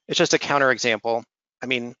it's just a counterexample. I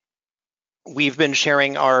mean, we've been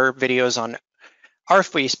sharing our videos on our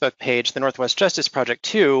Facebook page, the Northwest Justice Project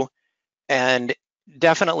too, and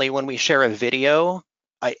definitely when we share a video,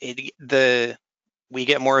 we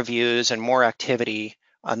get more views and more activity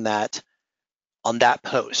on that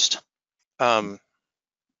post.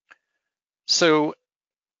 So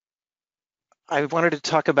I wanted to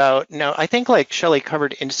talk about, now I think like Shelly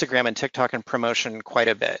covered Instagram and TikTok and promotion quite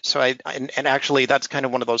a bit. So and actually that's kind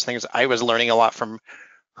of one of those things I was learning a lot from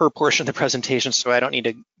her portion of the presentation, so I don't need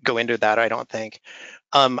to go into that, I don't think.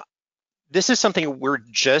 This is something we're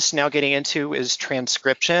just now getting into, is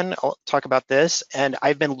transcription. I'll talk about this. And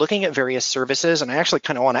I've been looking at various services, and I actually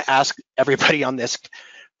kind of want to ask everybody on this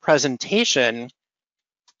presentation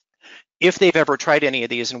if they've ever tried any of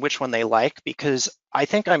these and which one they like, because I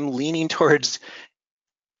think I'm leaning towards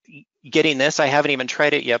getting this. I haven't even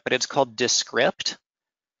tried it yet, but it's called Descript.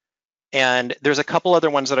 And there's a couple other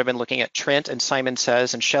ones that I've been looking at. Trent and Simon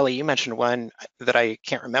Says, and Shelly, you mentioned one that I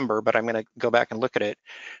can't remember, but I'm going to go back and look at it.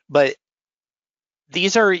 But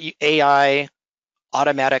these are AI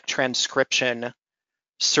automatic transcription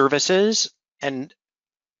services, and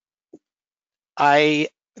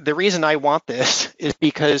the reason I want this is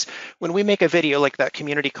because when we make a video like that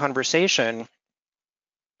community conversation,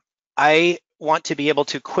 I want to be able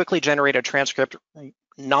to quickly generate a transcript,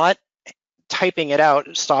 not typing it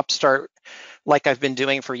out, stop, start, like I've been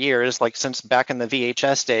doing for years, like since back in the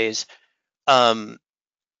VHS days.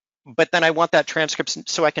 But then I want that transcript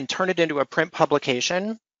so I can turn it into a print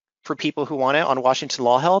publication for people who want it on Washington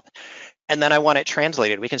Law Help. And then I want it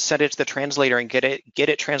translated. We can send it to the translator and get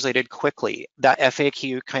it translated quickly, that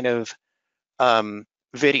FAQ kind of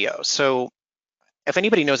video. So if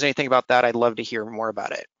anybody knows anything about that, I'd love to hear more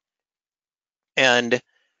about it. And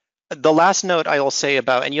the last note I will say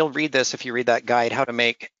about, and you'll read this if you read that guide, how to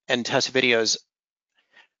make and test videos,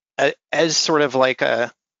 as sort of like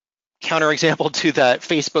a counterexample to that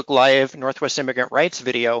Facebook Live Northwest Immigrant Rights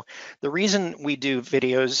video, the reason we do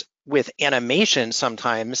videos with animation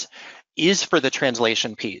sometimes is for the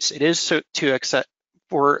translation piece. It is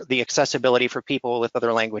for the accessibility for people with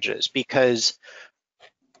other languages, because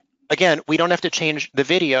again, we don't have to change the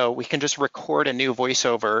video. We can just record a new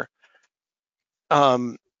voiceover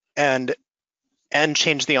and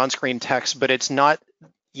change the on-screen text, but it's not,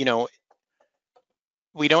 you know,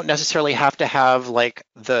 we don't necessarily have to have like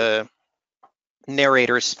the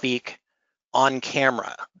narrator speak on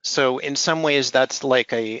camera. So in some ways that's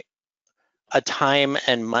like a time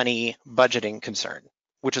and money budgeting concern,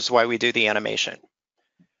 which is why we do the animation.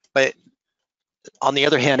 But on the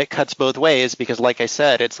other hand, it cuts both ways, because like I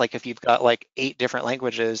said, it's like if you've got like 8 different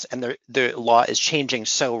languages and the law is changing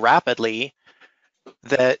so rapidly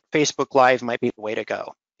that Facebook Live might be the way to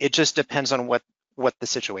go. It just depends on what the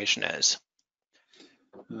situation is.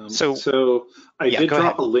 So I did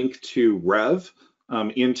drop a link to Rev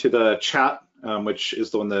into the chat, which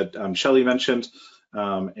is the one that Shelly mentioned.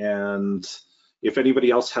 And if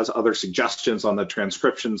anybody else has other suggestions on the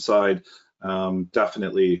transcription side,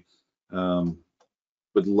 definitely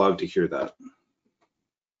would love to hear that.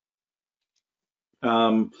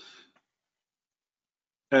 And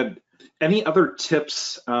any other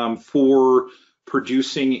tips for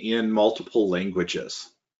producing in multiple languages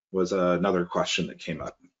was another question that came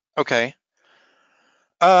up. Okay.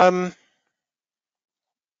 I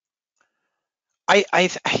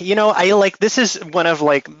like, this is one of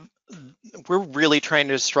like, we're really trying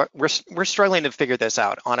to, we're struggling to figure this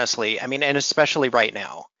out, honestly. I mean, and especially right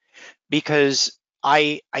now, because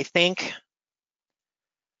I think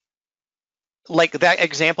like that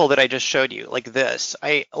example that I just showed you, like this,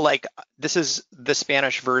 this is the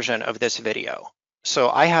Spanish version of this video. So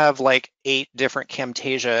I have like 8 different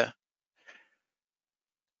Camtasia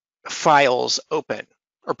files open,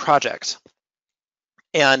 or projects.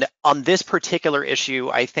 And on this particular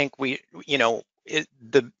issue, I think the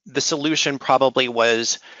solution probably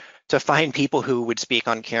was to find people who would speak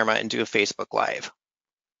on camera and do a Facebook Live.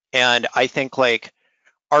 And I think like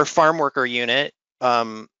our farm worker unit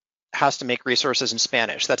has to make resources in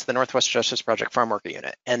Spanish. That's the Northwest Justice Project farm worker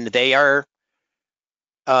unit. And they are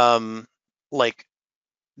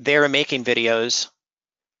they're making videos,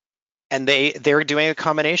 and they're doing a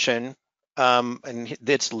combination, and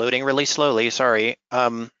it's loading really slowly, sorry.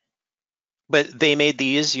 But they made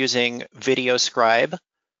these using Video Scribe,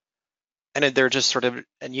 and they're just sort of,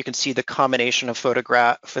 and you can see the combination of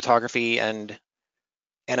photography and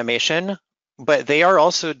animation, but they are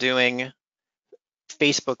also doing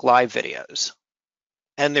Facebook Live videos,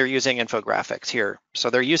 and they're using infographics here. So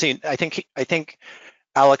they're using, I think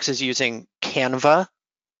Alex is using Canva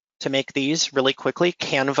to make these really quickly.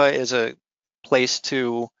 Canva is a place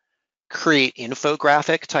to create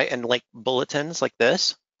infographic type and like bulletins like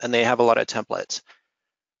this, and they have a lot of templates.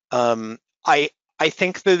 I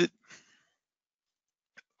think that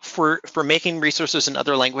for making resources in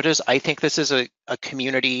other languages, I think this is a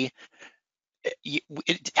community.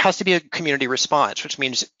 It has to be a community response, which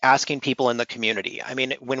means asking people in the community. I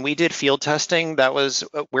mean, when we did field testing, that was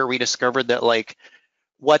where we discovered that like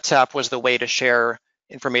WhatsApp was the way to share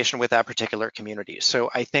information with that particular community.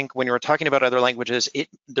 So I think when you're talking about other languages,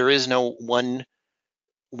 there is no one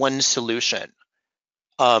solution.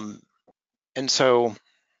 And so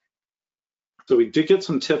we did get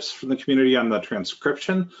some tips from the community on the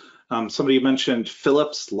transcription. Somebody mentioned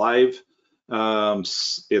Philips Live.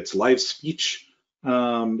 It's Live Speech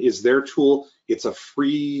is their tool. It's a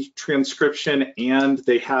free transcription, and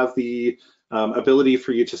they have the ability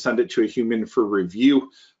for you to send it to a human for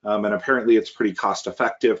review. And apparently it's pretty cost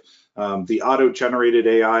effective. The auto-generated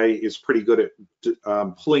AI is pretty good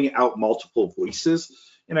at pulling out multiple voices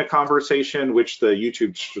in a conversation, which the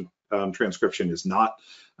YouTube transcription is not.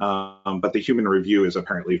 But the human review is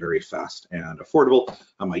apparently very fast and affordable.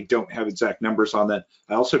 I don't have exact numbers on that.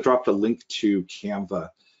 I also dropped a link to Canva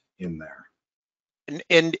in there.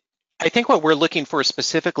 And I think what we're looking for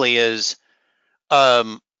specifically is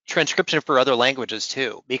transcription for other languages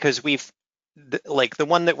too, because like the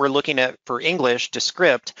one that we're looking at for English,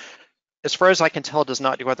 Descript, as far as I can tell, does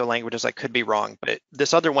not do other languages. I could be wrong, but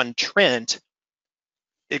this other one, Trent,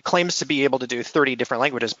 it claims to be able to do 30 different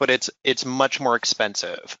languages, but it's much more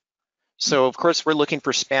expensive. So of course we're looking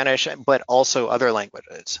for Spanish, but also other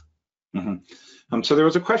languages. Mm-hmm. So there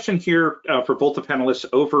was a question here for both the panelists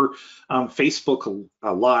over Facebook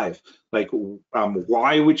Live. Like,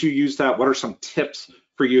 why would you use that? What are some tips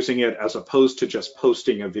for using it as opposed to just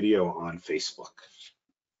posting a video on Facebook?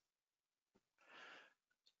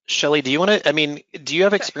 Shelly, do you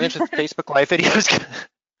have experience with Facebook Live videos?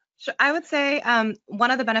 Sure. I would say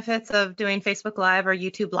one of the benefits of doing Facebook Live or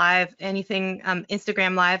YouTube Live, anything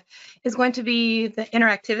Instagram Live, is going to be the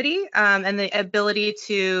interactivity and the ability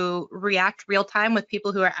to react real time with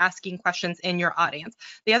people who are asking questions in your audience.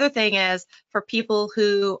 The other thing is for people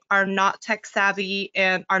who are not tech savvy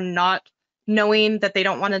and are not knowing that they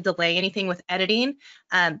don't want to delay anything with editing,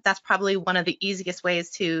 that's probably one of the easiest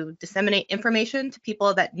ways to disseminate information to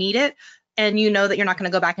people that need it. And you know that you're not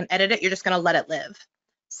going to go back and edit it, you're just going to let it live.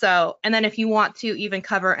 So, and then if you want to even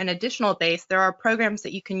cover an additional base, there are programs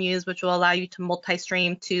that you can use which will allow you to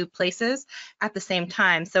multi-stream to places at the same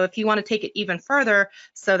time. So if you want to take it even further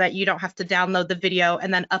so that you don't have to download the video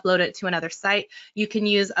and then upload it to another site, you can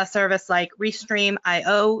use a service like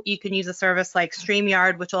Restream.io. You can use a service like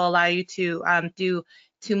StreamYard, which will allow you to do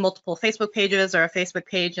to multiple Facebook pages, or a Facebook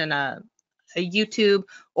page and a YouTube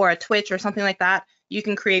or a Twitch or something like that. You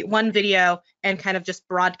can create one video and kind of just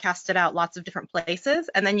broadcast it out lots of different places,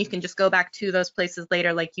 and then you can just go back to those places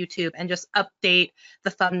later like YouTube and just update the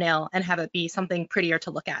thumbnail and have it be something prettier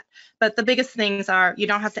to look at. But the biggest things are you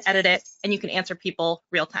don't have to edit it, and you can answer people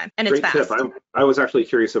real time, and it's Great fast. tip. I was actually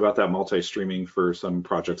curious about that multi-streaming for some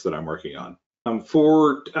projects that I'm working on.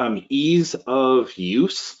 For ease of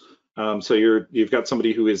use, So you've got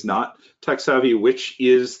somebody who is not tech savvy. Which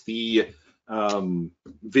is the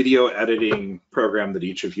video editing program that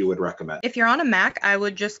each of you would recommend? If you're on a Mac, I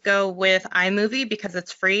would just go with iMovie because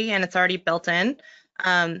it's free and it's already built in.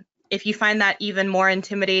 If you find that even more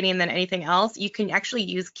intimidating than anything else, you can actually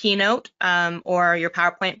use Keynote or your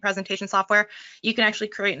PowerPoint presentation software. You can actually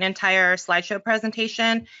create an entire slideshow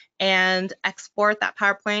presentation and export that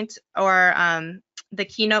PowerPoint or the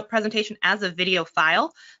Keynote presentation as a video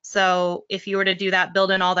file. So if you were to do that, build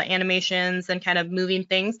in all the animations and kind of moving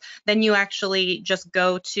things, then you actually just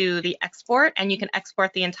go to the export and you can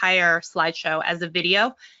export the entire slideshow as a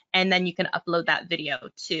video, and then you can upload that video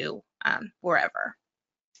to wherever.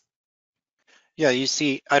 Yeah, you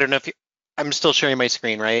see, I don't know if I'm still sharing my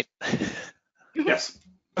screen, right? Yes.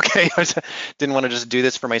 Okay, didn't want to just do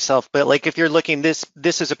this for myself, but like if you're looking, this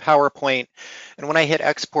is a PowerPoint, and when I hit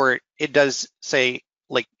export, it does say,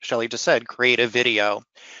 like Shelly just said, create a video.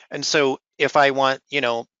 And so if I want,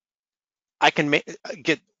 I can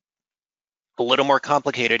get a little more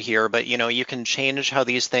complicated here, but you can change how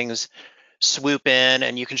these things swoop in,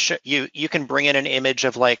 and you can you can bring in an image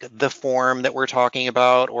of like the form that we're talking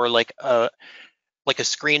about, or like a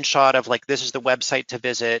screenshot of like, this is the website to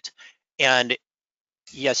visit. And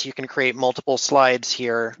yes, you can create multiple slides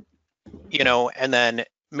here, and then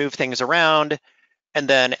move things around and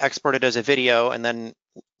then export it as a video. And then,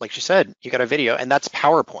 like she said, you got a video, and that's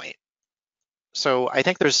PowerPoint. So I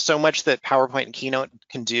think there's so much that PowerPoint and Keynote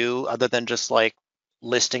can do other than just like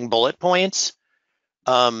listing bullet points.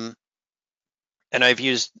 And I've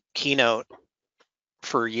used Keynote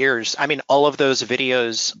for years. I mean, all of those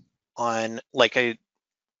videos on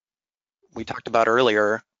we talked about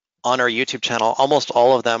earlier on our YouTube channel, almost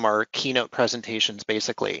all of them are Keynote presentations,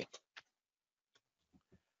 basically.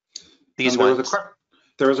 These ones.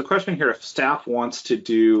 There was a question here. If staff wants to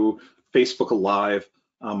do Facebook Live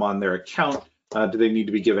on their account, do they need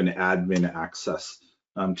to be given admin access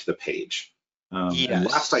to the page? Yes. And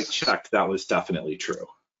last I checked, that was definitely true.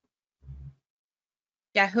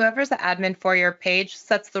 Yeah, whoever's the admin for your page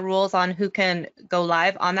sets the rules on who can go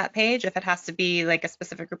live on that page, if it has to be like a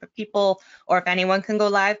specific group of people or if anyone can go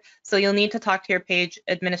live. So you'll need to talk to your page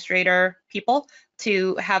administrator people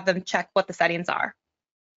to have them check what the settings are.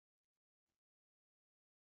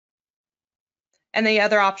 And the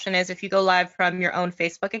other option is if you go live from your own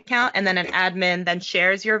Facebook account and then an admin then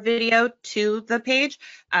shares your video to the page,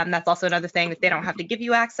 that's also another thing that they don't have to give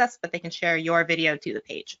you access, but they can share your video to the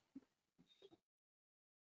page.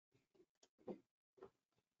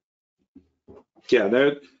 Yeah,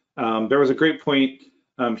 there was a great point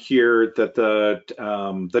here that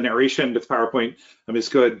the narration with PowerPoint is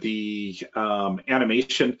good. The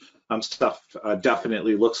animation stuff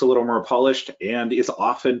definitely looks a little more polished and is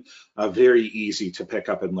often very easy to pick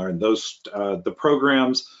up and learn. Those the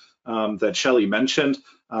programs that Shelly mentioned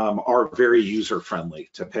are very user-friendly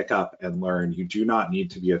to pick up and learn. You do not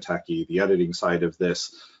need to be a techie. The editing side of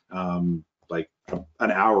this, like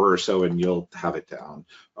an hour or so, and you'll have it down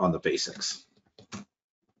on the basics.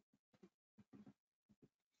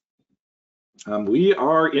 We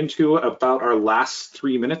are into about our last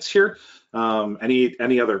 3 minutes here.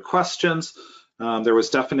 Any other questions? There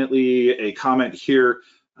was definitely a comment here.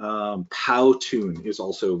 Powtoon is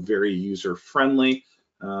also very user friendly.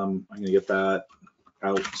 I'm going to get that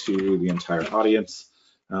out to the entire audience.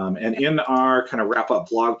 And in our kind of wrap up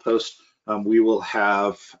blog post, we will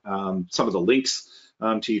have some of the links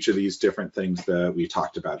to each of these different things that we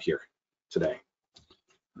talked about here today.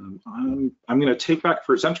 I'm going to take back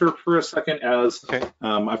presenter for a second as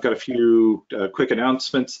I've got a few quick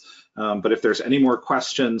announcements, but if there's any more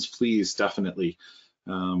questions, please definitely.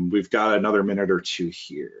 We've got another minute or two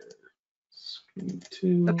here. So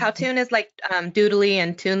Powtoon is like Doodly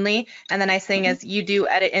and Toonly, and the nice thing is you do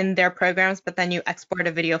edit in their programs, but then you export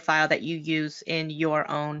a video file that you use in your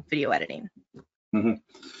own video editing.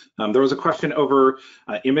 There was a question over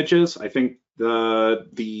images. I think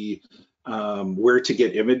the where to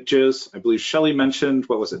get images. I believe Shelly mentioned,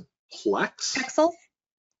 what was it, Plex? Pexels.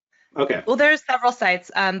 Okay. Well, there's several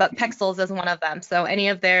sites, but Pexels is one of them. So any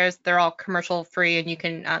of theirs, they're all commercial free and you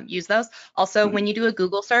can use those. Also, when you do a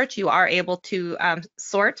Google search, you are able to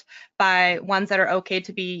sort by ones that are okay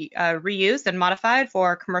to be reused and modified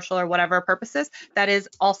for commercial or whatever purposes. That is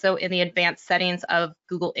also in the advanced settings of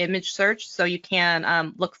Google image search. So you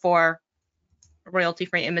can look for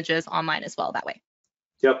royalty-free images online as well that way.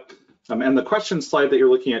 Yep. And the question slide that you're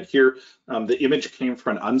looking at here, the image came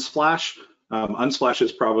from Unsplash. Unsplash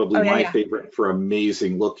is probably my favorite for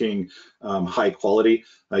amazing looking, high quality.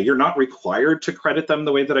 You're not required to credit them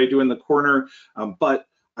the way that I do in the corner, but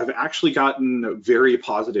I've actually gotten very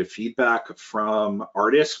positive feedback from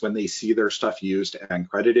artists when they see their stuff used and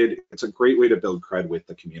credited. It's a great way to build cred with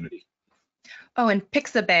the community. Oh, and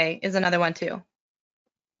Pixabay is another one too.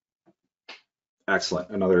 Excellent.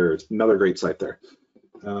 Another great site there.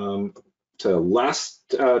 So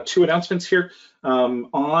last two announcements here. On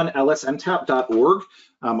lsntap.org,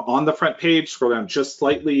 on the front page, scroll down just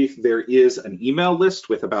slightly, there is an email list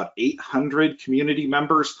with about 800 community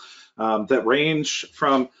members that range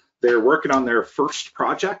from they're working on their first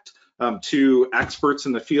project to experts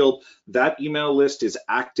in the field. That email list is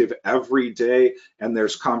active every day, and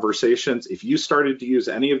there's conversations. If you started to use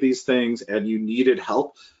any of these things and you needed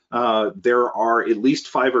help, there are at least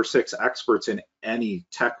 5 or 6 experts in any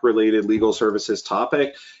tech-related legal services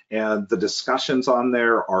topic, and the discussions on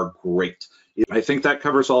there are great. I think that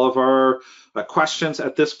covers all of our questions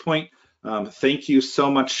at this point. Thank you so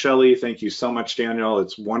much, Shelly. Thank you so much, Daniel.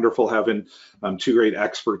 It's wonderful having 2 great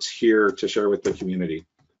experts here to share with the community.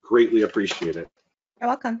 Greatly appreciate it. You're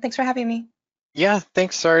welcome. Thanks for having me. Yeah,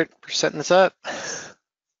 thanks, Art, for setting this up.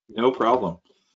 No problem.